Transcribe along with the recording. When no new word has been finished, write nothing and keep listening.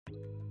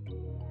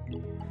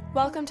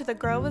Welcome to the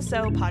Grow with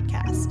Zoe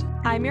podcast.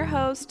 I'm your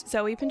host,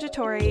 Zoe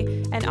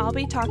Pinjatori, and I'll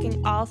be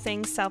talking all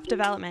things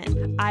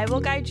self-development. I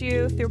will guide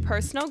you through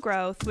personal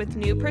growth with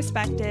new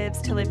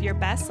perspectives to live your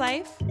best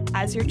life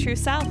as your true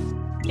self.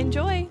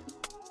 Enjoy!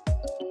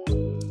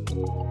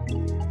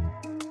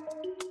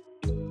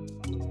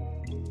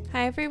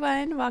 Hi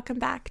everyone, welcome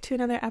back to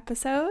another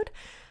episode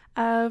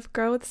of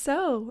Grow with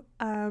Zoe.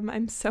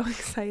 I'm so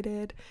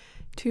excited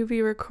to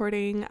be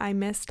recording. I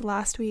missed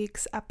last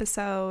week's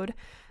episode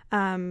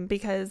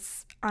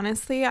because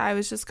honestly, I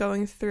was just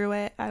going through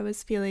it. I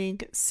was feeling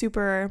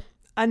super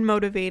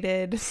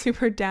unmotivated,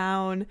 super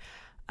down,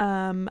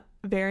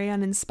 very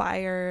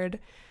uninspired, a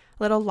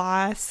little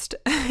lost,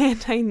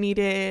 and I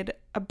needed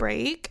a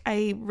break.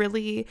 I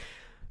really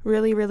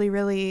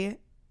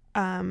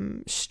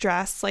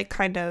stress like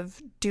kind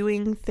of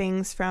doing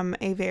things from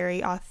a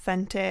very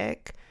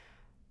authentic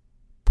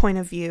point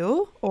of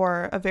view,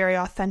 or a very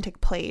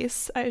authentic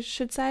place, I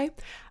should say.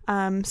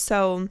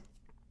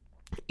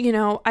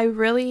 I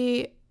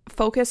really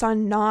focus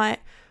on not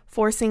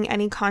forcing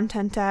any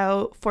content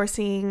out,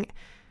 forcing,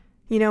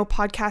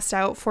 podcasts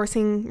out,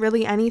 forcing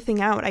really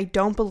anything out. I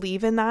don't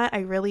believe in that. I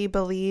really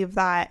believe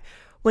that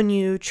when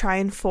you try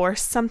and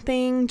force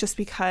something just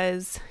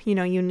because, you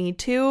need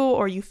to,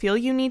 or you feel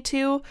you need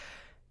to,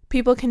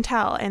 people can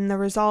tell and the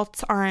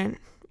results aren't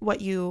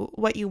what you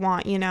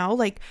want,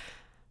 like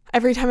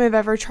every time I've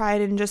ever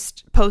tried and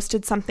just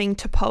posted something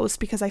to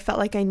post because I felt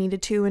like I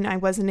needed to and I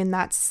wasn't in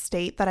that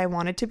state that I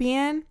wanted to be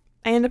in,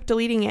 I end up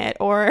deleting it,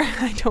 or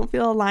I don't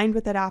feel aligned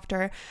with it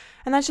after.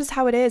 And that's just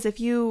how it is. If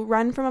you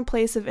run from a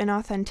place of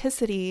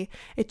inauthenticity,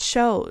 it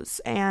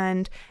shows,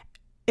 and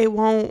it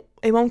won't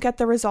get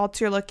the results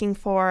you're looking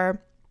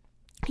for.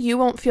 You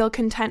won't feel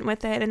content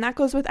with it. And that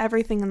goes with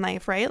everything in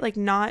life, right? Like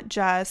not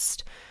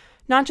just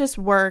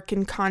work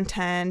and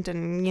content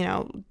and,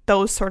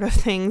 those sort of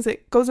things.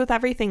 It goes with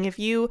everything. If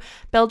you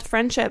build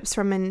friendships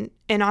from an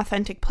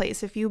inauthentic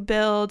place, if you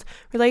build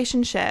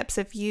relationships,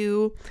 if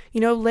you,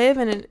 live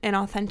in an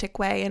inauthentic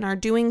way and are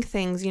doing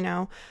things,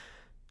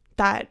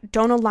 that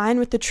don't align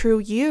with the true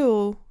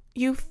you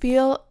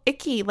feel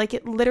icky. Like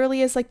it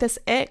literally is like this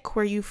ick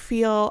where you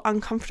feel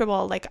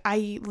uncomfortable. Like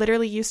I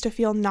literally used to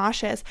feel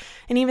nauseous.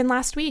 And even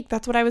last week,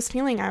 that's what I was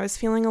feeling. I was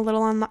feeling a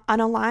little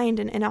unaligned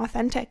and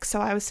inauthentic. So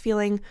I was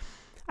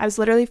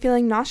literally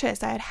feeling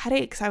nauseous. I had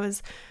headaches. I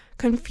was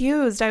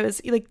confused. I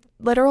was like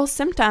literal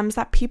symptoms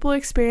that people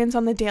experience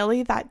on the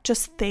daily that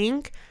just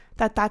think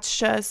that that's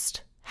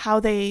just how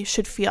they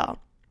should feel,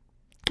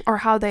 or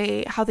how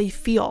they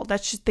feel.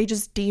 They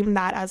just deem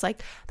that as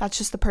like, that's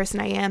just the person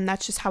I am.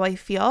 That's just how I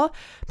feel.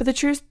 But the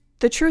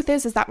truth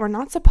is that we're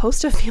not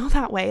supposed to feel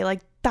that way.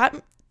 Like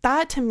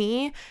that to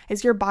me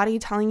is your body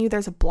telling you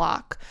there's a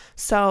block.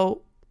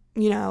 So,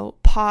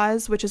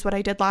 pause, which is what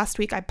I did last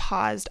week. I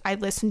paused, I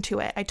listened to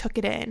it, I took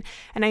it in,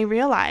 and I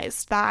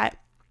realized that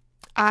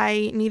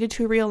I needed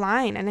to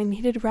realign and I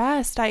needed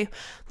rest. I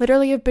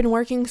literally have been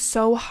working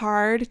so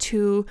hard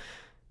to,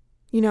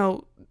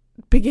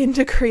 begin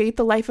to create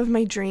the life of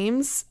my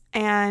dreams.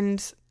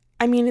 And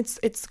I mean,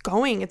 it's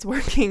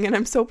working, and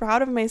I'm so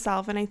proud of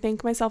myself, and I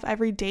thank myself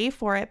every day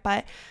for it,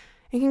 but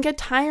it can get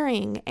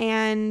tiring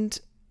and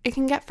it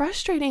can get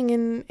frustrating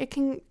and it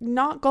can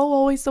not go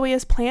always the way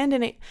as planned,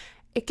 and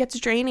it gets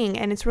draining.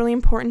 And it's really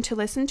important to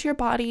listen to your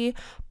body,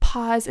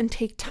 pause, and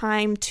take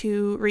time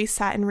to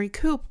reset and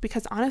recoup,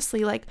 because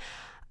honestly, like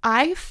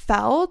I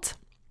felt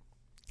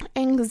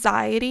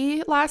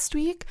anxiety last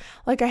week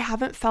like I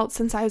haven't felt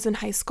since I was in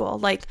high school.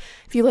 Like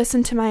if you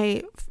listen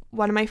to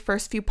one of my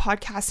first few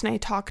podcasts, and I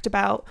talked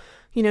about,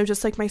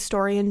 just like my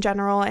story in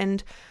general,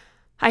 and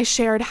I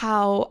shared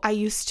how I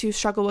used to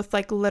struggle with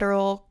like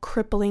literal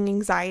crippling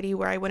anxiety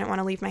where I wouldn't want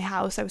to leave my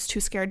house. I was too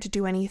scared to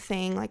do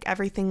anything. Like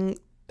everything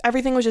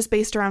was just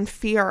based around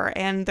fear,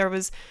 and there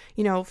was,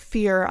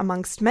 fear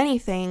amongst many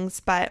things,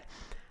 but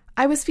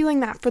I was feeling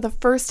that for the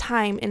first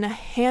time in a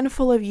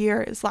handful of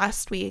years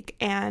last week,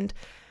 and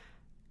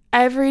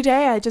every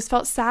day I just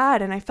felt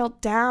sad and I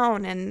felt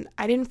down and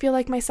I didn't feel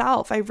like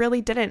myself. I really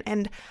didn't.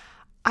 And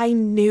I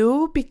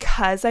knew,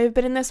 because I've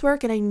been in this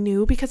work, and I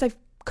knew because I've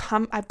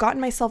gotten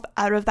myself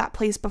out of that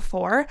place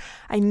before,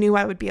 I knew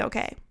I would be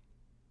okay.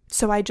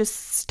 So I just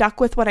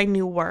stuck with what I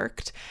knew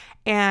worked,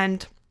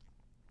 and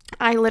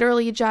I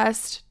literally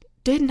just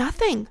did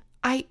nothing.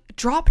 I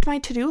dropped my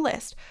to-do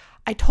list.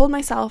 I told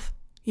myself,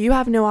 you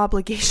have no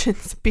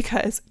obligations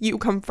because you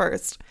come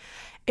first.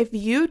 If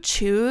you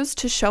choose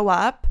to show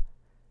up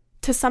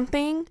to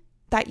something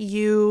that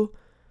you're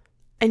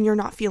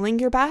not feeling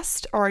your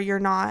best, or you're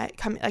not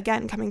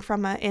coming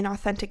from an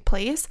inauthentic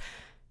place,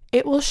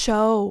 it will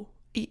show.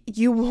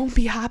 You won't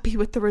be happy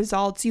with the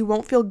results. You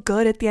won't feel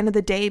good at the end of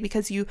the day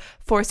because you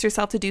forced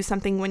yourself to do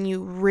something when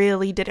you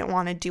really didn't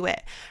want to do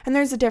it. And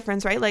there's a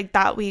difference, right? Like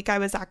that week I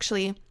was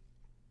actually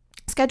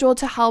scheduled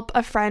to help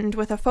a friend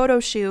with a photo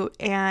shoot,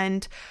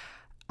 and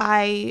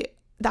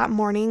that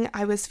morning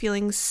I was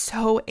feeling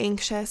so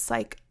anxious,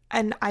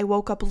 and I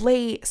woke up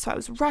late, so I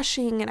was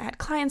rushing, and I had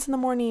clients in the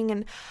morning,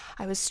 and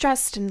I was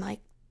stressed and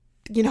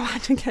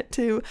had to get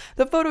to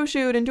the photo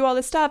shoot and do all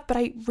this stuff, but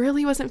I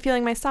really wasn't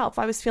feeling myself.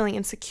 I was feeling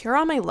insecure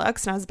on my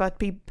looks, and I was about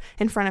to be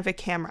in front of a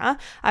camera.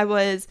 I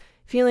was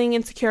feeling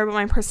insecure about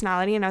my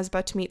personality, and I was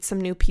about to meet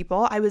some new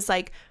people. I was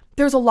like,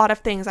 there's a lot of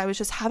things. I was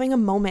just having a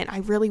moment. I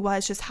really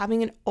was just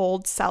having an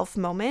old self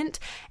moment,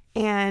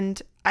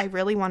 and I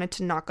really wanted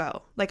to not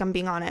go. Like, I'm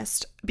being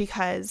honest,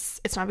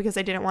 because it's not because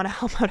I didn't want to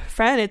help out a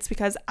friend. It's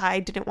because I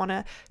didn't want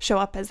to show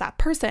up as that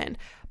person.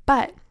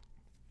 But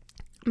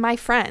my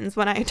friends,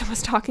 when I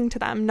was talking to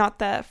them, not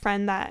the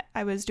friend that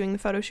I was doing the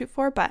photo shoot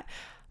for, but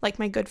like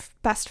my good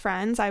best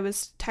friends, I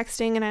was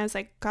texting and I was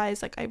like,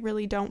 guys, like, I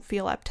really don't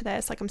feel up to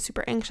this. Like, I'm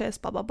super anxious,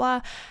 blah, blah,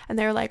 blah. And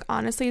they're like,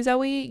 honestly,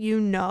 Zoe, you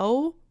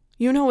know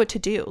what to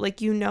do. Like,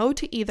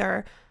 to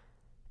either,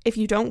 if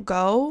you don't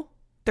go,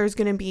 there's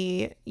going to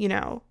be,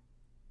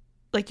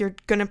 like, you're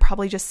going to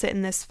probably just sit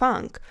in this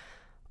funk,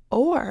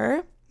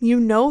 or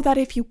that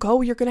if you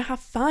go, you're going to have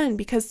fun,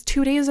 because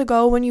 2 days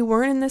ago when you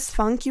weren't in this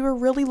funk, you were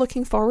really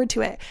looking forward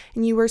to it.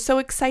 And you were so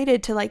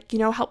excited to, like,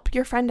 help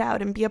your friend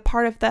out and be a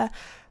part of the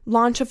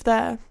launch of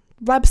the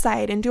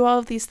website and do all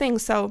of these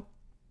things. So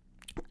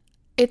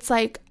it's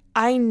like,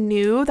 I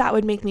knew that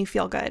would make me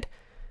feel good.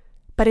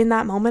 But in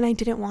that moment, I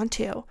didn't want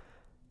to.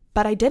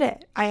 But I did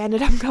it. I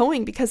ended up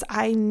going because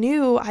I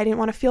knew I didn't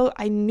want to feel,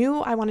 I knew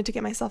I wanted to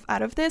get myself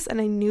out of this.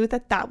 And I knew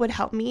that would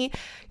help me,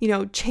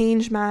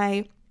 change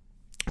my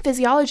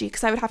physiology,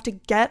 because I would have to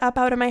get up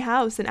out of my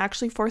house and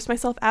actually force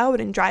myself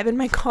out and drive in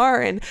my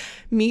car and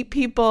meet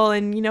people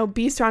and,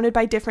 be surrounded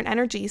by different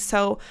energies.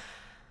 So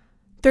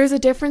there's a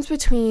difference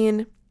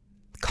between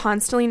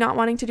constantly not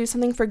wanting to do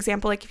something. For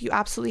example, like if you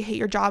absolutely hate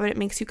your job and it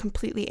makes you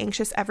completely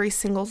anxious every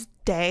single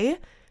day,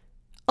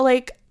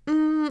 like,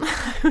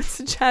 I would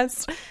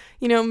suggest,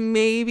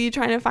 maybe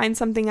trying to find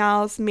something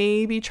else,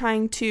 maybe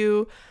trying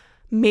to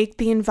make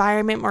the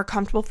environment more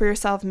comfortable for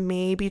yourself,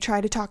 maybe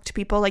try to talk to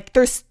people. Like,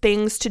 there's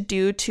things to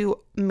do to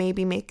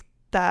maybe make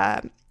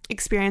the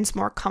experience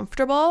more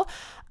comfortable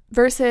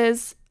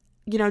versus,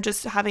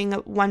 just having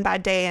one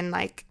bad day and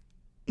like,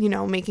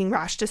 making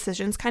rash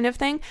decisions kind of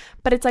thing.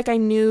 But it's like, I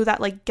knew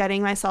that like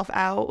getting myself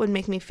out would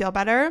make me feel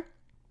better.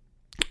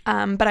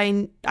 But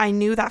I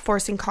knew that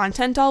forcing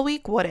content all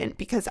week wouldn't,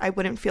 because I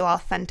wouldn't feel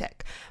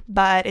authentic.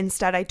 But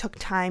instead I took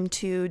time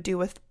to do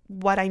with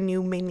what I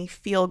knew made me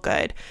feel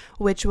good,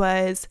 which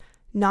was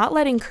not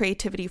letting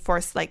creativity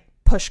push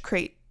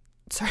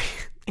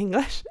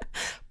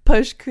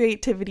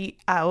creativity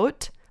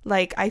out.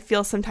 Like, I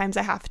feel sometimes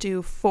I have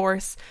to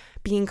force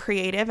being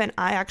creative, and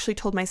I actually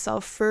told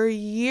myself for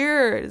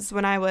years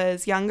when I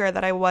was younger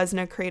that I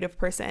wasn't a creative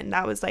person.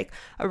 That was like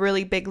a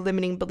really big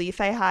limiting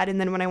belief I had. And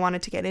then when I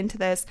wanted to get into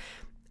this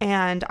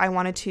and I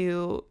wanted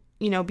to,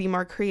 be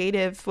more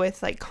creative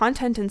with like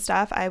content and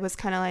stuff, I was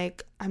kind of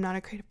like, I'm not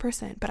a creative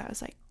person, but I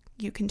was like,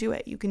 you can do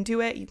it. You can do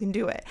it. You can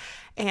do it.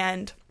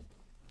 And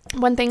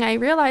one thing I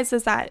realized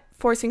is that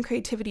forcing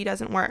creativity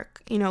doesn't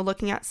work.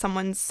 Looking at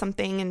someone's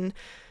something and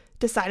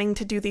deciding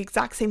to do the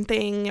exact same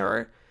thing,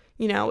 or,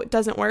 it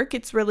doesn't work.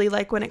 It's really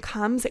like when it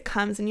comes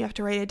and you have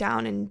to write it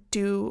down and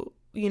do,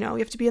 you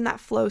have to be in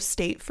that flow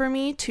state for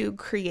me to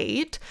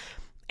create.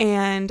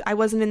 And I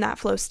wasn't in that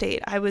flow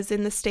state. I was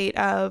in the state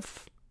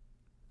of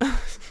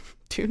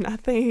do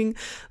nothing,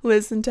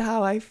 listen to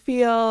how I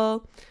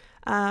feel.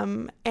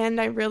 And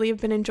I really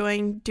have been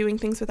enjoying doing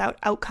things without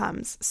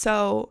outcomes.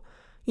 So,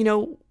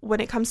 when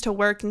it comes to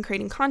work and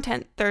creating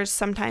content,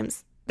 there's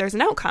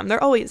an outcome.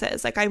 There always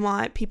is. Like, I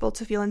want people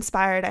to feel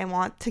inspired. I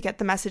want to get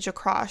the message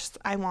across.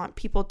 I want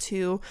people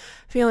to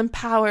feel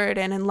empowered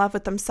and in love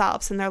with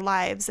themselves and their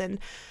lives, and,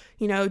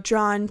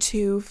 drawn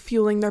to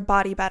fueling their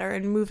body better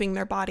and moving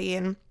their body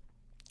and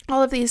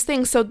all of these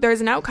things. So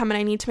there's an outcome, and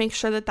I need to make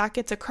sure that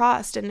gets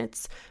across, and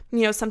it's,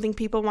 something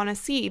people want to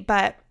see.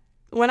 But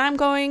when I'm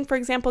going, for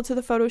example, to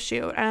the photo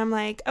shoot, and I'm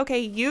like, okay,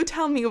 you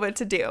tell me what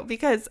to do,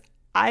 because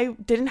I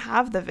didn't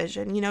have the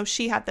vision,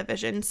 she had the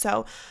vision.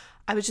 So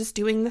I was just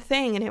doing the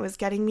thing, and it was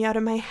getting me out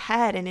of my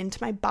head and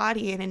into my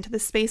body and into the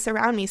space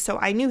around me. So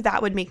I knew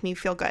that would make me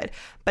feel good.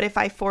 But if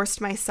I forced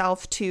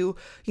myself to,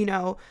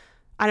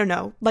 I don't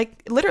know,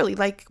 like literally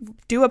like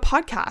do a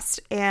podcast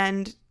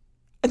and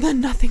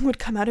then nothing would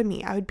come out of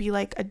me. I would be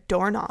like a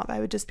doorknob. I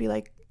would just be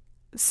like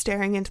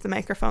staring into the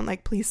microphone,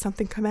 like, please,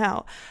 something come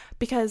out,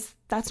 because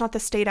that's not the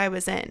state I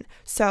was in.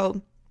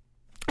 So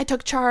I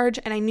took charge,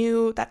 and I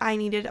knew that I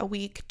needed a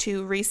week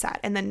to reset.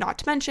 And then, not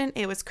to mention,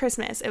 it was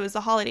Christmas, it was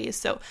the holidays.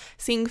 So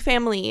seeing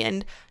family,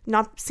 and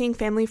not seeing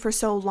family for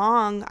so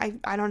long,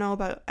 I don't know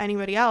about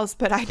anybody else,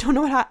 but I don't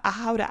know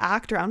how to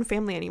act around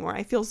family anymore.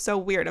 I feel so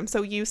weird. I'm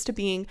so used to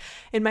being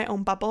in my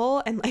own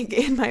bubble and like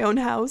in my own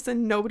house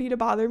and nobody to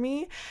bother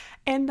me.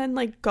 And then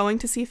like going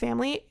to see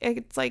family,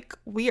 it's like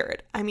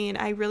weird. I mean,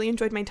 I really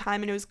enjoyed my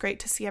time, and it was great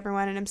to see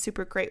everyone, and I'm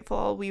super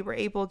grateful we were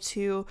able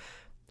to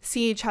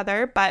see each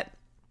other, but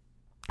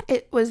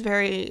it was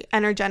very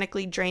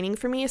energetically draining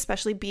for me,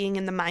 especially being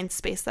in the mind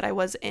space that I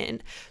was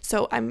in.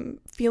 So I'm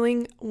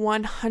feeling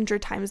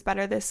 100 times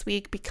better this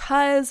week,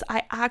 because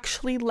I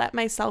actually let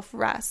myself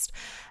rest,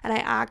 and I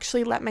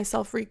actually let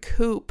myself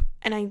recoup,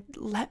 and I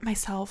let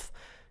myself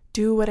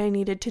do what I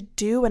needed to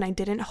do, and I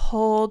didn't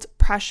hold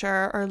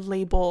pressure or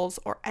labels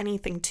or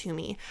anything to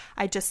me.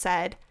 I just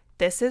said,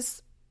 this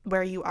is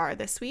where you are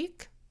this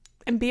week,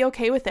 and be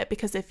okay with it,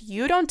 because if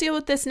you don't deal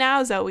with this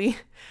now, Zoe,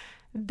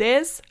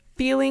 this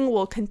feeling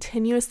will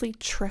continuously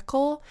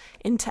trickle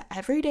into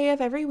every day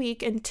of every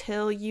week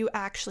until you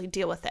actually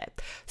deal with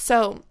it.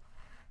 So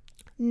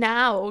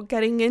now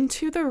getting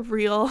into the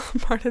real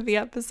part of the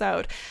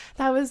episode,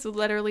 that was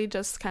literally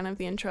just kind of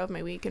the intro of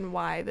my week and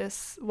why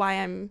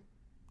I'm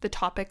the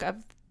topic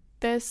of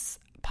this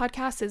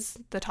podcast is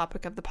the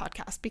topic of the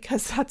podcast,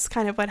 because that's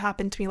kind of what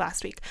happened to me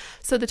last week.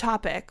 So the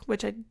topic,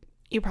 which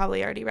you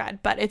probably already read,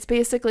 but it's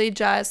basically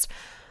just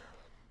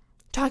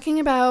talking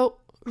about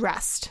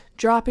rest,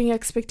 dropping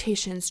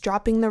expectations,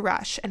 dropping the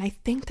rush. And I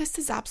think this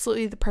is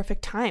absolutely the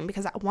perfect time,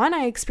 because one,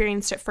 I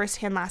experienced it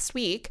firsthand last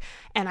week,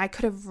 and I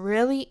could have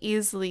really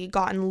easily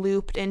gotten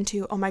looped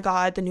into, oh my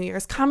God, the new year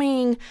is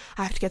coming.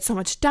 I have to get so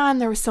much done.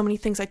 There were so many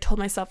things I told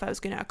myself I was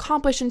going to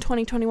accomplish in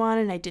 2021,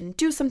 and I didn't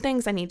do some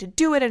things. I need to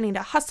do it. I need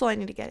to hustle. I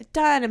need to get it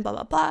done, and blah,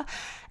 blah, blah.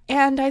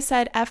 And I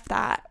said, F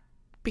that,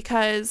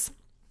 because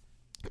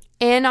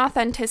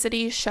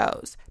inauthenticity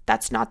shows.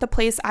 That's not the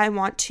place I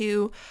want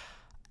to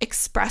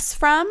express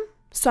from,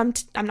 so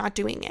I'm not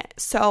doing it.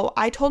 So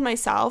I told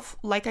myself,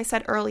 like I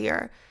said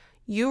earlier,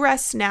 you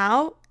rest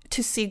now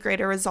to see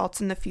greater results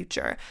in the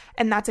future.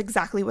 And that's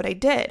exactly what I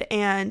did.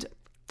 And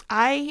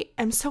I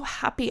am so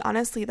happy,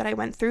 honestly, that I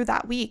went through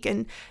that week.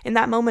 And in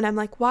that moment, I'm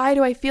like, why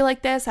do I feel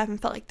like this? I haven't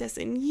felt like this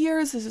in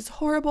years. This is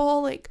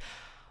horrible. Like,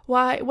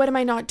 what am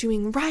I not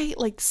doing right?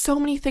 Like, so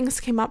many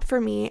things came up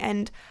for me.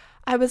 And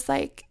I was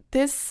like,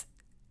 this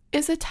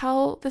is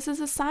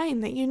a sign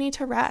that you need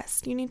to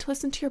rest. You need to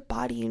listen to your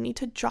body. You need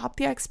to drop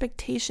the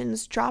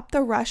expectations, drop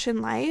the rush in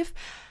life,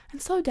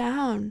 and slow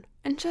down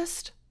and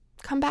just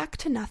come back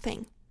to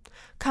nothing.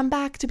 Come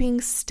back to being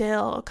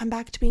still. Come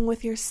back to being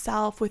with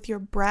yourself, with your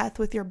breath,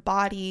 with your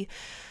body,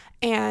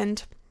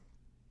 and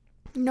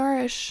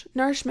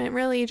nourishment,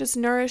 really just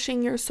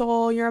nourishing your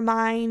soul, your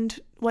mind,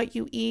 what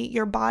you eat,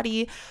 your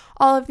body,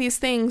 all of these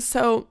things.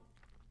 So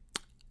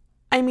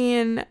I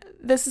mean,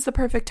 this is the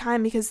perfect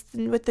time, because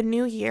with the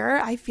new year,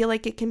 I feel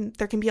like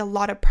there can be a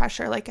lot of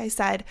pressure, like I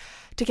said,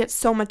 to get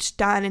so much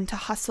done and to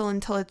hustle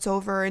until it's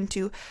over and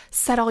to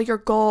set all your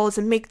goals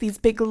and make these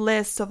big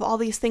lists of all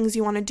these things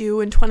you want to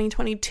do in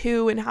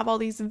 2022 and have all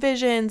these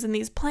visions and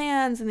these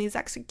plans and these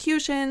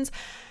executions.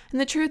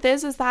 And the truth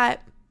is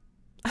that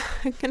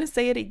I'm going to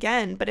say it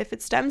again, but if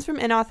it stems from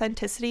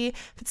inauthenticity,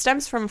 if it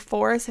stems from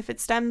force, if it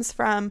stems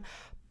from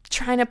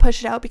trying to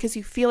push it out because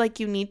you feel like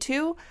you need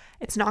to,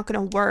 it's not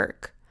going to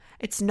work.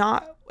 It's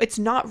not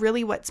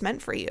really what's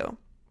meant for you,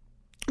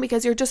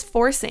 because you're just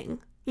forcing,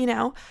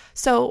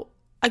 So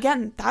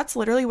again, that's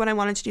literally what I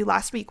wanted to do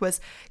last week,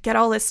 was get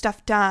all this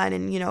stuff done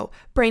and,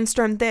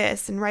 brainstorm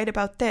this and write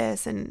about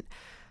this and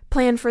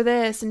plan for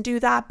this and do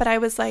that. But I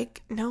was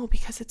like, no,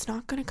 because it's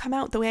not going to come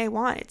out the way I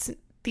want.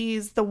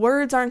 The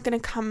words aren't going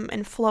to come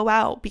and flow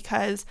out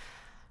because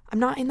I'm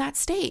not in that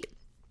state.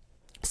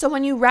 So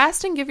when you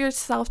rest and give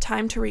yourself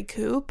time to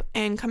recoup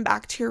and come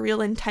back to your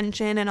real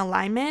intention and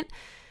alignment,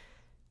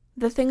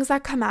 the things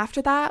that come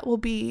after that will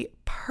be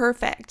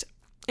perfect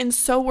and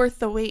so worth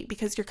the wait,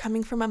 because you're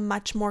coming from a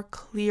much more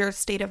clear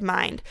state of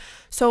mind.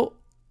 So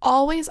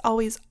always,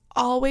 always,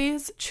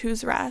 always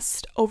choose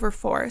rest over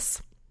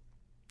force.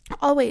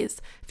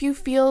 Always. If you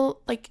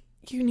feel like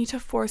you need to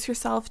force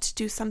yourself to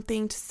do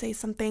something, to say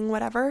something,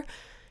 whatever,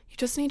 you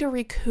just need to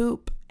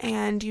recoup.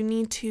 And you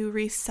need to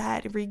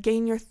reset,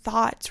 regain your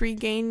thoughts,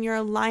 regain your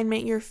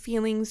alignment, your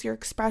feelings, your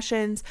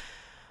expressions,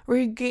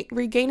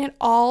 regain it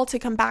all to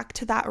come back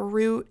to that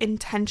root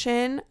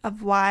intention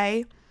of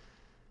why,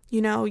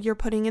 you're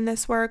putting in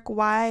this work,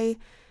 why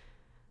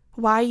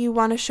you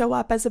want to show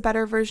up as a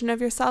better version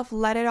of yourself.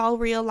 Let it all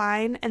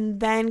realign, and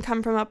then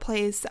come from a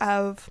place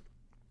of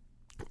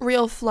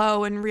real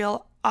flow and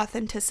real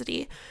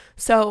authenticity.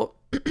 So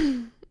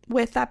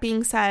with that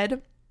being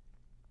said,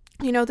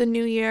 the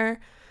new year,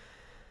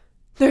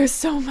 there's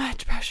so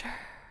much pressure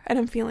and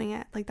I'm feeling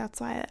it. Like, that's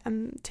why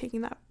I'm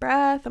taking that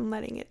breath. I'm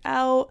letting it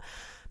out,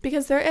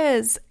 because there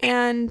is.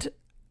 And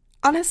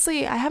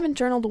honestly, I haven't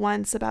journaled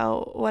once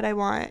about what I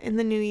want in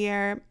the new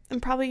year.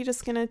 I'm probably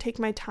just going to take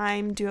my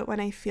time, do it when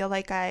I feel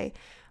like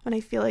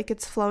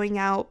it's flowing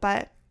out.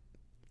 But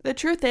the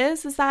truth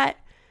is that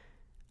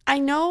I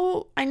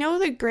know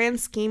the grand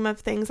scheme of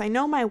things. I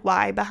know my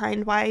why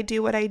behind why I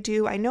do what I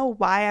do. I know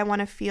why I want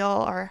to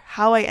feel, or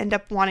how I end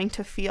up wanting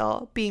to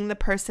feel, being the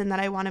person that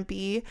I want to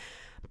be.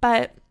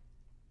 But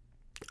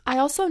I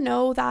also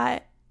know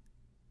that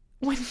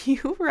when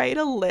you write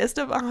a list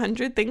of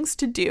 100 things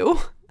to do,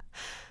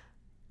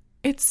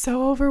 it's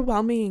so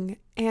overwhelming.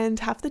 And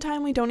half the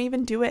time we don't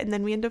even do it. And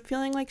then we end up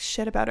feeling like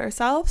shit about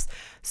ourselves.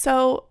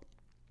 So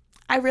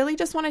I really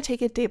just want to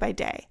take it day by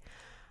day.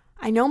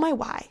 I know my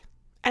why.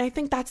 And I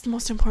think that's the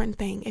most important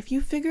thing. If you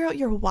figure out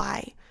your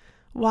why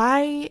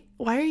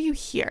are you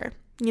here?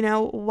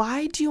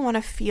 Why do you want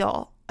to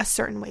feel a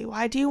certain way?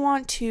 Why do you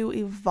want to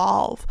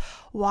evolve?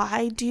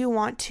 Why do you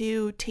want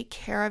to take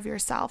care of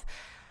yourself?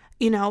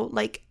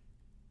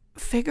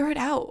 figure it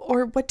out.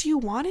 Or what do you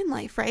want in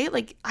life, right?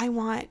 Like, I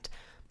want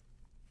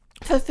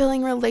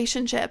fulfilling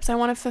relationships. I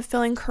want a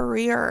fulfilling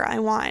career. I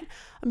want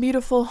a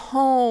beautiful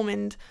home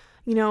and,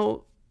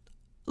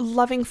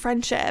 loving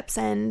friendships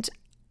and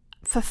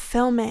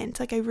fulfillment.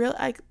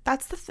 Like,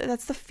 that's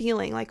the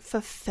feeling, like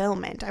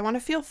fulfillment. I want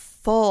to feel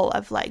full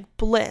of like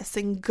bliss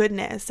and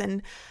goodness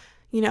and,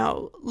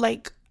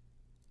 like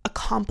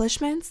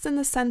accomplishments, in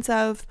the sense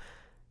of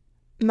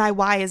my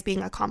why is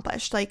being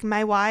accomplished. Like,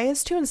 my why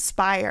is to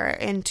inspire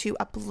and to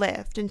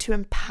uplift and to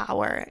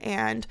empower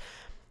and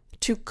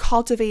to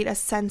cultivate a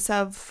sense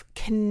of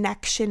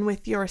connection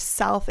with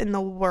yourself in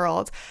the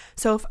world.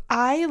 So if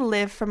I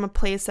live from a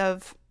place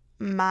of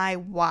my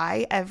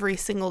why every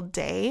single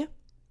day,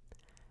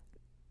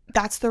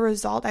 that's the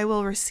result I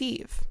will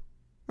receive,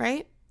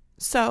 right?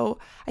 So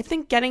I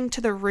think getting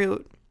to the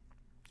root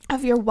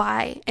of your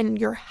why and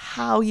your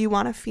how you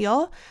want to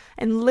feel,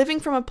 and living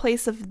from a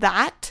place of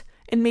that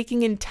and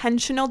making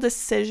intentional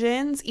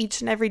decisions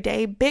each and every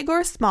day, big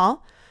or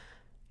small,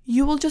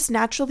 you will just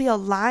naturally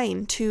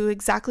align to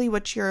exactly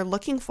what you're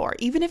looking for,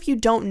 even if you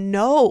don't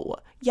know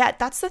yet.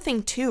 That's the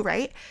thing too,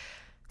 right?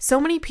 So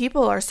many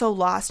people are so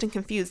lost and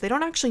confused. They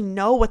don't actually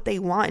know what they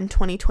want in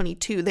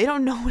 2022. They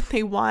don't know what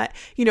they want,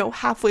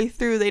 halfway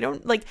through. They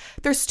don't, like,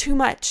 there's too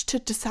much to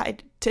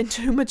decide,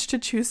 too much to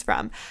choose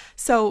from.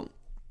 So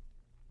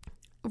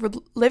we're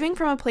living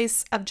from a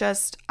place of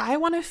just, I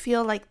want to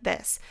feel like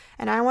this,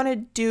 and I want to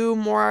do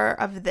more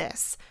of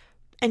this,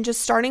 and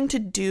just starting to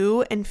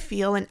do and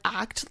feel and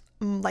act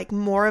like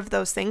more of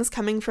those things,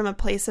 coming from a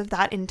place of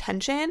that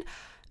intention,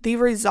 the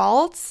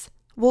results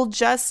will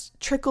just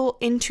trickle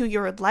into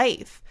your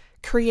life,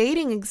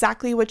 creating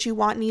exactly what you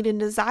want, need, and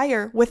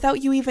desire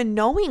without you even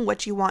knowing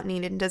what you want,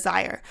 need, and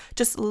desire.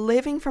 Just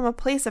living from a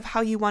place of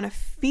how you want to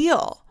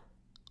feel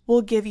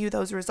will give you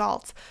those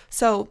results.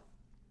 So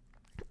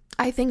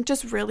I think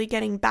just really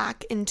getting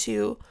back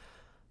into,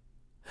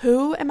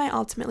 who am I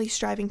ultimately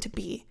striving to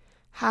be?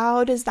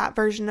 How does that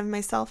version of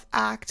myself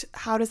act?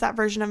 How does that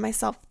version of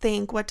myself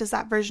think? What does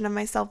that version of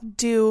myself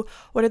do?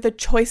 What are the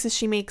choices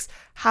she makes?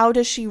 How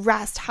does she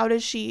rest? How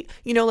does she,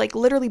 like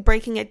literally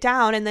breaking it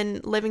down and then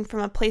living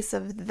from a place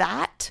of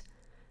that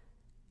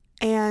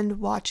and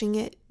watching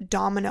it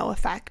domino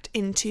effect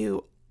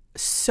into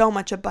so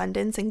much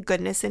abundance and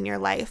goodness in your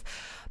life.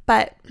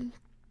 But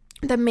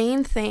the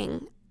main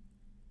thing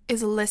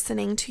is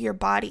listening to your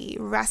body,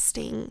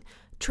 resting,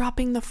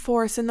 dropping the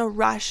force and the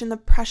rush and the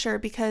pressure,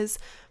 because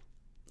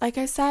like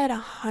I said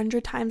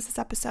 100 times this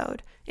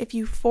episode, if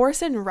you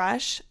force and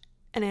rush,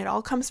 and it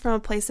all comes from a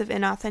place of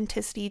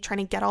inauthenticity, trying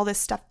to get all this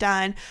stuff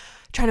done,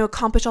 trying to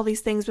accomplish all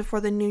these things before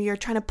the new year,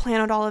 trying to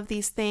plan out all of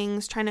these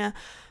things, trying to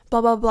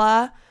blah, blah,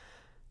 blah,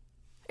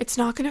 it's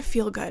not going to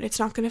feel good. It's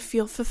not going to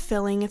feel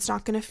fulfilling. It's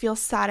not going to feel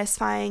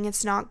satisfying.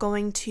 It's not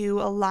going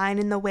to align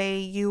in the way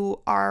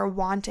you are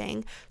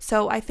wanting.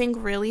 So I think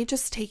really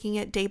just taking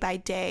it day by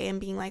day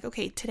and being like,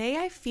 okay, today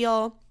I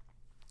feel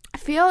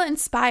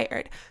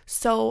inspired.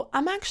 So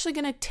I'm actually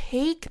going to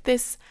take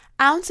this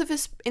ounce of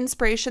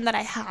inspiration that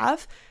I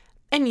have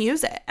and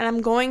use it. And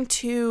I'm going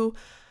to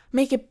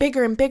make it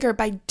bigger and bigger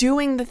by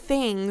doing the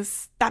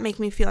things that make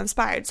me feel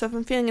inspired. So if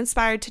I'm feeling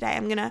inspired today,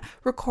 I'm going to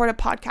record a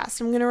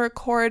podcast. I'm going to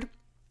record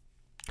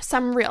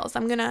some reels.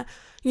 I'm going to,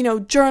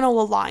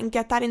 journal a lot and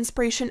get that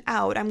inspiration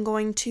out. I'm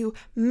going to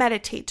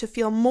meditate to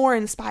feel more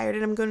inspired,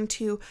 and I'm going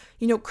to,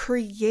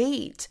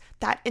 create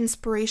that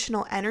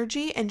inspirational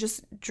energy and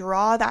just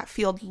draw that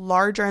field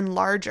larger and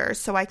larger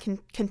so I can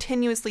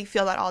continuously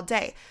feel that all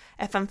day.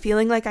 If I'm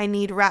feeling like I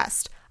need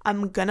rest,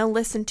 I'm going to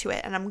listen to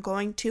it, and I'm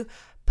going to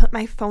put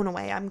my phone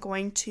away. I'm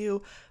going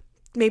to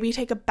maybe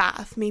take a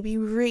bath, maybe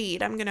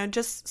read. I'm going to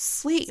just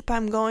sleep.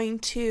 I'm going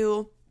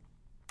to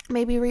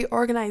maybe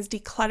reorganize.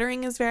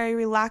 Decluttering is very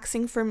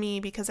relaxing for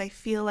me because I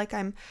feel like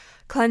I'm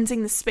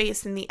cleansing the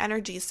space and the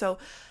energy. So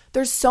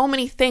there's so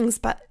many things,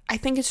 but I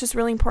think it's just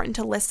really important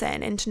to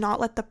listen and to not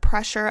let the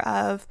pressure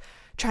of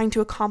trying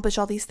to accomplish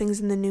all these things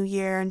in the new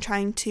year and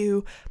trying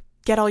to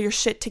get all your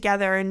shit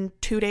together in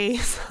 2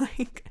 days.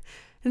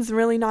 It's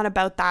really not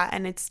about that.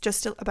 And it's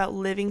just about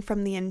living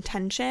from the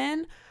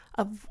intention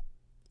of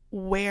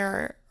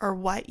where or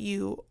what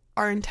you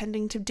are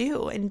intending to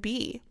do and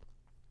be.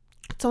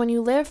 So when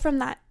you live from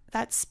that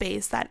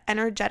space, that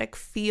energetic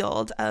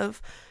field of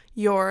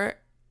your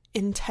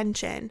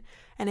intention,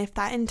 and if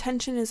that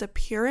intention is a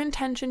pure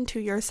intention to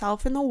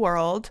yourself in the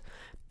world,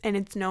 and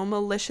it's no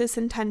malicious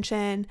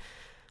intention,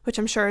 which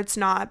I'm sure it's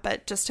not,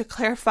 but just to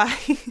clarify,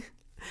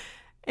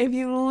 if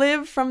you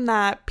live from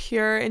that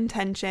pure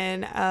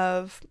intention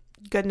of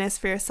goodness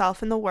for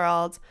yourself in the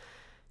world,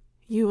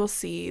 you will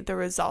see the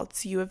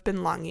results you have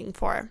been longing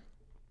for.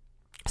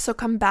 So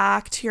come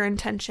back to your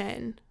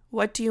intention.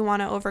 What do you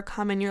want to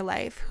overcome in your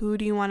life? Who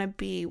do you want to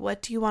be?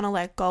 What do you want to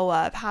let go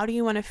of? How do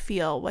you want to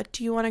feel? What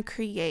do you want to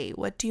create?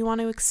 What do you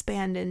want to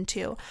expand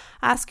into?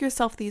 Ask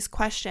yourself these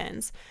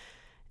questions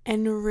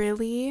and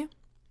really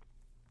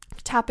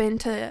tap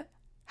into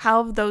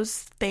how those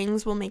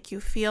things will make you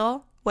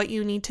feel, what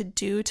you need to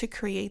do to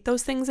create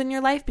those things in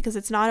your life, because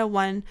it's not a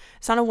one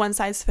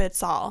size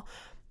fits all.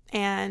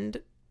 And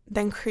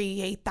then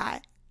create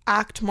that.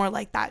 Act more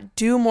like that.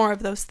 Do more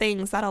of those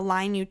things that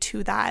align you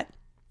to that,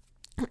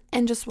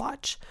 and just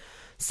watch.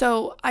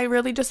 So I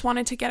really just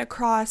wanted to get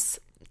across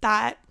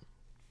that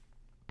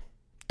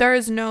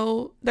there's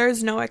no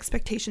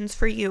expectations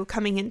for you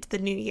coming into the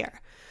new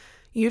year.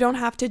 You don't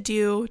have to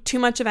do too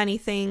much of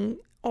anything,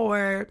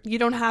 or you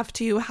don't have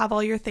to have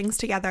all your things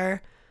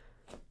together.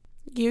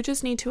 You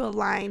just need to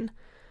align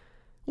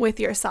with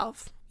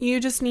yourself. You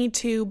just need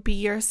to be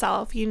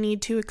yourself. You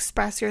need to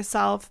express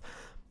yourself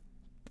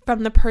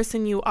from the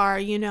person you are,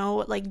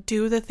 like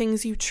do the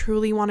things you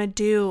truly want to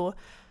do.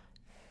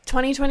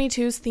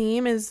 2022's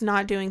theme is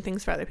not doing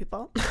things for other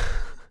people.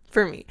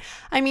 For me.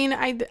 I mean,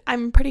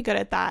 I'm pretty good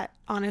at that,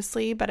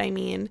 honestly, but I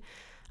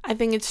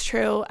think it's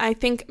true. I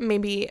think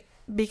maybe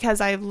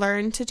because I've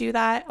learned to do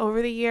that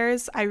over the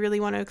years, I really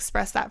want to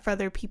express that for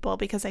other people,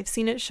 because I've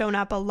seen it shown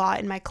up a lot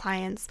in my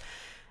clients,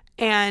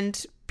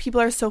 and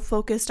people are so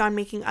focused on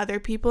making other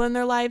people in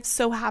their lives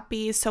so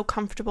happy, so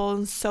comfortable,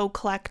 and so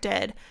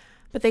collected,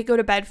 but they go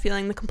to bed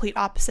feeling the complete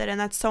opposite, and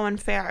that's so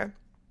unfair.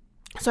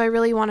 So I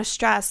really want to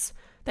stress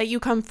that you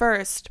come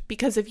first,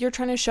 because if you're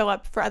trying to show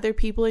up for other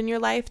people in your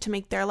life to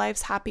make their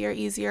lives happier,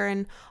 easier,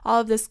 and all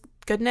of this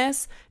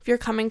goodness, if you're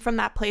coming from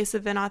that place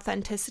of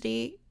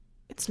inauthenticity,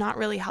 it's not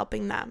really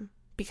helping them,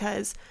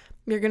 because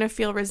you're going to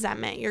feel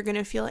resentment. You're going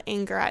to feel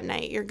anger at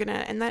night.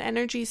 And that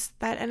energy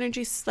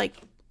like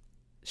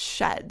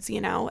sheds,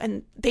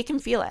 and they can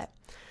feel it.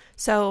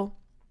 So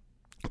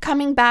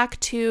coming back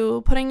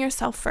to putting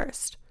yourself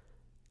first,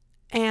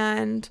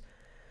 and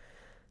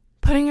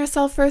putting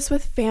yourself first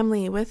with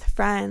family, with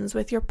friends,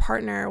 with your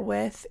partner,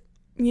 with,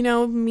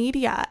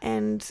 media,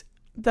 and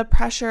the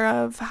pressure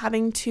of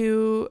having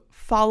to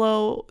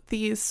follow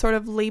these sort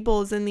of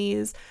labels and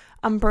these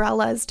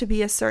umbrellas to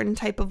be a certain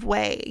type of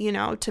way,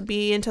 to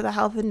be into the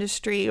health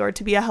industry or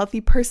to be a healthy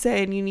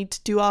person, you need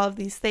to do all of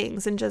these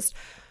things, and just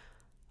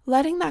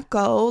letting that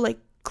go, like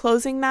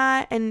closing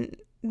that and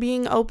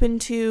being open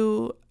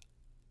to,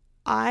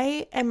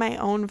 I am my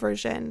own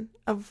version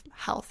of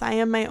health. I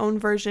am my own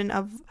version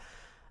of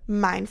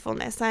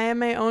mindfulness. I am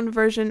my own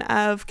version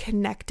of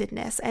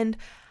connectedness, and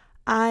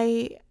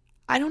I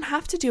don't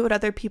have to do what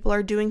other people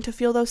are doing to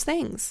feel those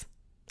things.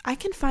 I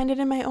can find it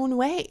in my own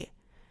way,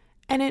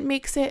 and it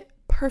makes it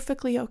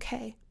perfectly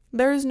okay.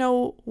 There is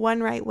no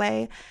one right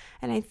way,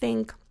 and I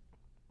think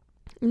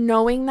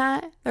knowing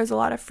that, there's a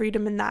lot of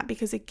freedom in that,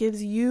 because it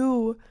gives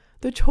you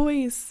the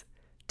choice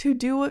to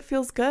do what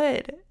feels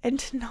good and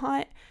to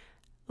not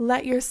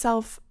let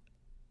yourself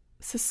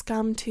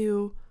succumb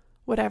to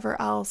whatever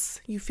else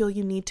you feel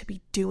you need to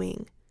be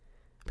doing,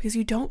 because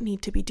you don't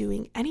need to be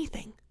doing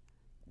anything.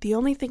 The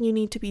only thing you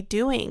need to be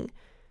doing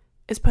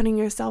is putting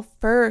yourself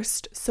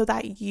first, so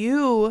that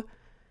you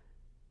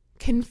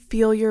can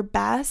feel your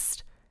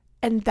best,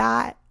 and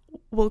that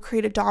will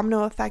create a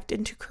domino effect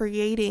into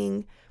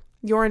creating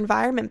your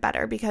environment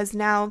better, because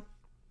now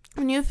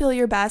when you feel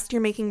your best,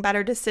 you're making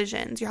better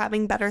decisions, you're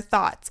having better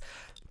thoughts,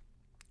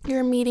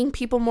 you're meeting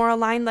people more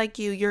aligned like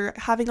you, you're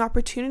having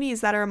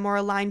opportunities that are more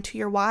aligned to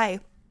your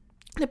why.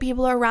 The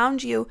people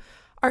around you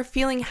are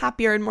feeling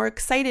happier and more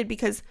excited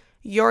because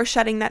you're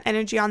shedding that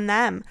energy on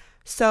them.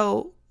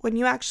 So when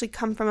you actually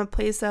come from a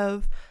place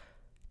of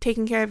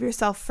taking care of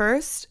yourself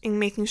first and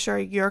making sure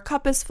your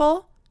cup is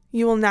full,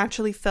 you will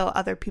naturally fill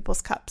other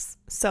people's cups.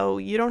 So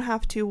you don't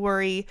have to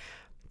worry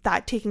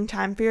that taking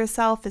time for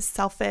yourself is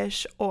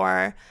selfish,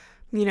 or,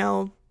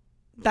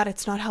 that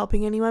it's not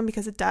helping anyone,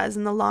 because it does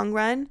in the long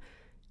run.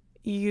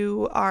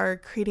 You are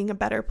creating a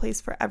better place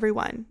for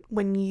everyone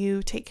when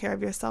you take care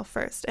of yourself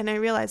first. And I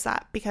realize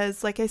that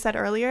because, like I said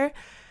earlier,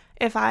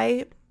 if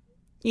I,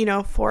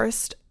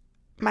 forced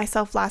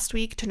myself last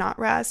week to not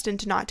rest and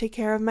to not take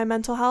care of my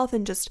mental health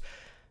and just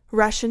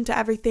rush into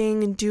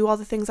everything and do all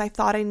the things I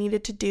thought I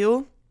needed to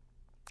do,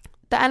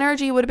 the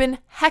energy would have been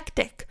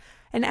hectic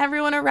and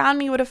everyone around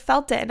me would have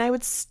felt it, and I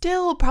would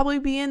still probably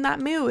be in that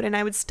mood and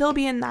I would still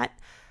be in that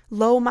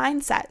low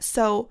mindset.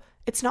 So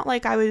it's not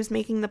like I was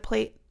making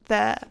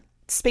the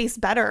space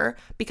better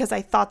because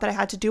I thought that I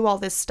had to do all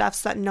this stuff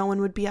so that no one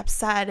would be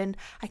upset, and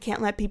I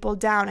can't let people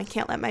down. I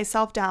can't let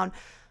myself down.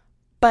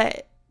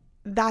 But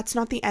that's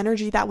not the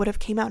energy that would have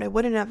came out. I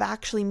wouldn't have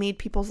actually made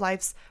people's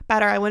lives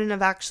better. I wouldn't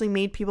have actually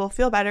made people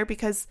feel better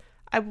because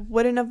I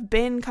wouldn't have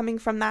been coming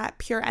from that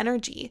pure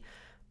energy.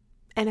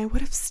 And I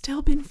would have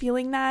still been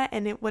feeling that,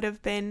 and it would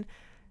have been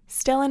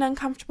still an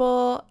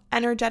uncomfortable,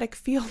 energetic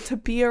feel to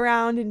be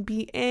around and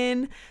be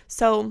in.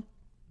 So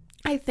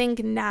I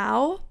think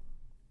now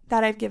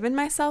that I've given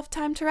myself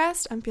time to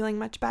rest, I'm feeling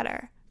much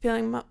better,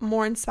 feeling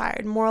more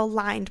inspired, more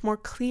aligned, more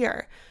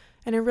clear.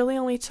 And it really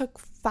only took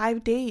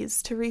 5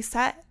 days to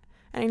reset.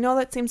 And I know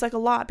that seems like a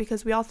lot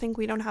because we all think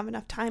we don't have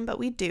enough time, but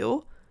we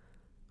do.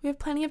 We have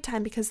plenty of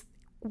time, because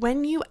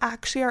when you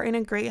actually are in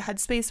a great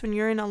headspace, when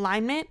you're in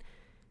alignment,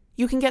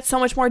 you can get so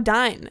much more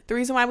done. The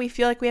reason why we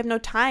feel like we have no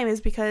time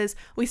is because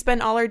we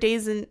spend all our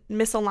days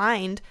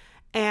misaligned,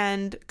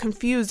 and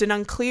confused and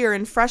unclear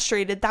and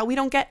frustrated that we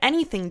don't get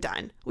anything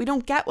done. We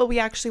don't get what we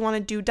actually want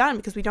to do done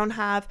because we don't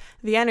have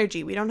the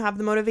energy, we don't have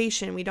the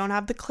motivation, we don't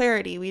have the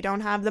clarity, we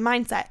don't have the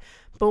mindset.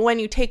 But when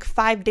you take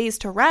 5 days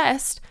to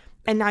rest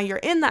and now you're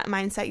in that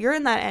mindset, you're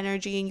in that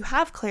energy and you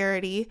have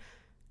clarity,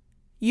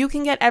 you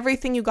can get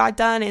everything you got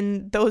done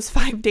in those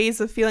 5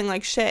 days of feeling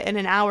like shit in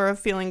an hour of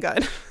feeling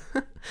good.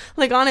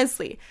 Like,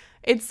 honestly,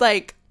 it's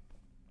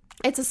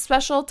a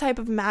special type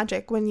of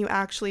magic when you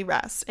actually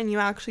rest and you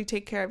actually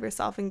take care of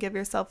yourself and give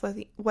yourself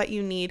what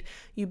you need.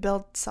 You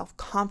build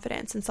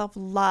self-confidence and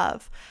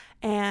self-love,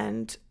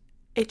 and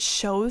it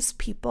shows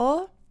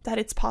people that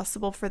it's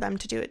possible for them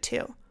to do it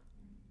too.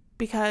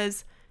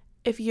 Because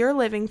if you're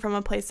living from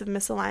a place of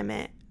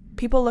misalignment,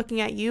 people looking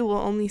at you will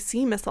only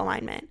see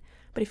misalignment.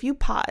 But if you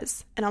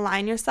pause and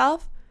align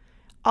yourself,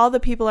 all the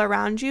people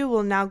around you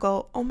will now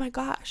go, oh my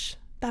gosh,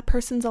 that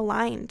person's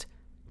aligned.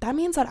 That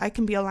means that I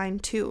can be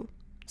aligned too.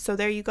 So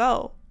there you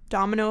go,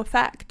 domino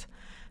effect.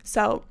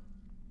 So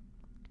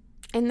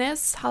in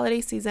this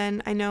holiday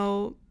season, I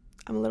know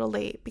I'm a little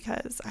late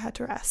because I had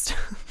to rest.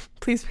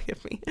 Please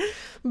forgive me.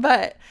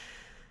 But,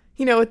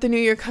 with the new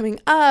year coming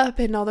up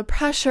and all the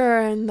pressure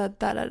and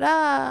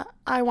the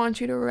I want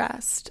you to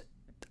rest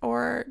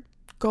or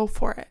go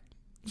for it.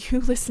 You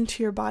listen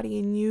to your body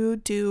and you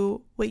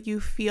do what you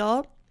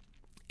feel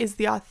is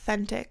the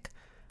authentic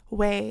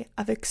way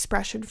of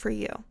expression for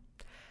you.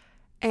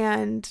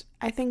 And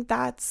I think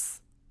that's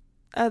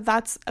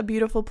a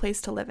beautiful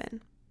place to live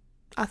in.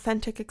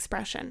 Authentic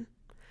expression.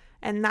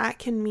 And that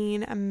can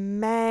mean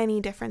many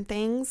different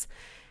things,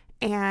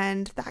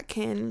 and that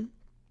can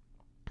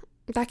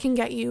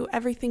get you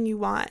everything you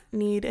want,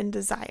 need, and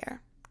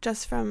desire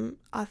just from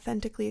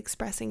authentically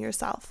expressing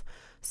yourself.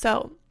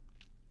 So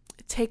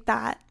take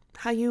that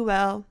how you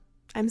will.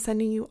 I'm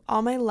sending you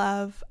all my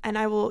love, and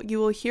you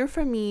will hear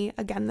from me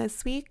again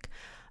this week.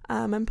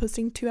 I'm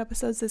posting 2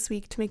 episodes this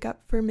week to make up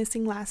for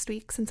missing last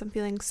week since I'm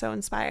feeling so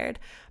inspired.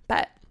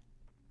 But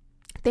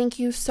thank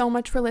you so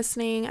much for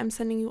listening. I'm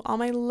sending you all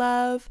my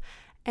love,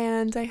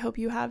 and I hope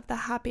you have the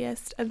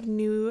happiest of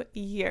New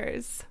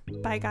Year's.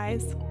 Bye,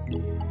 guys.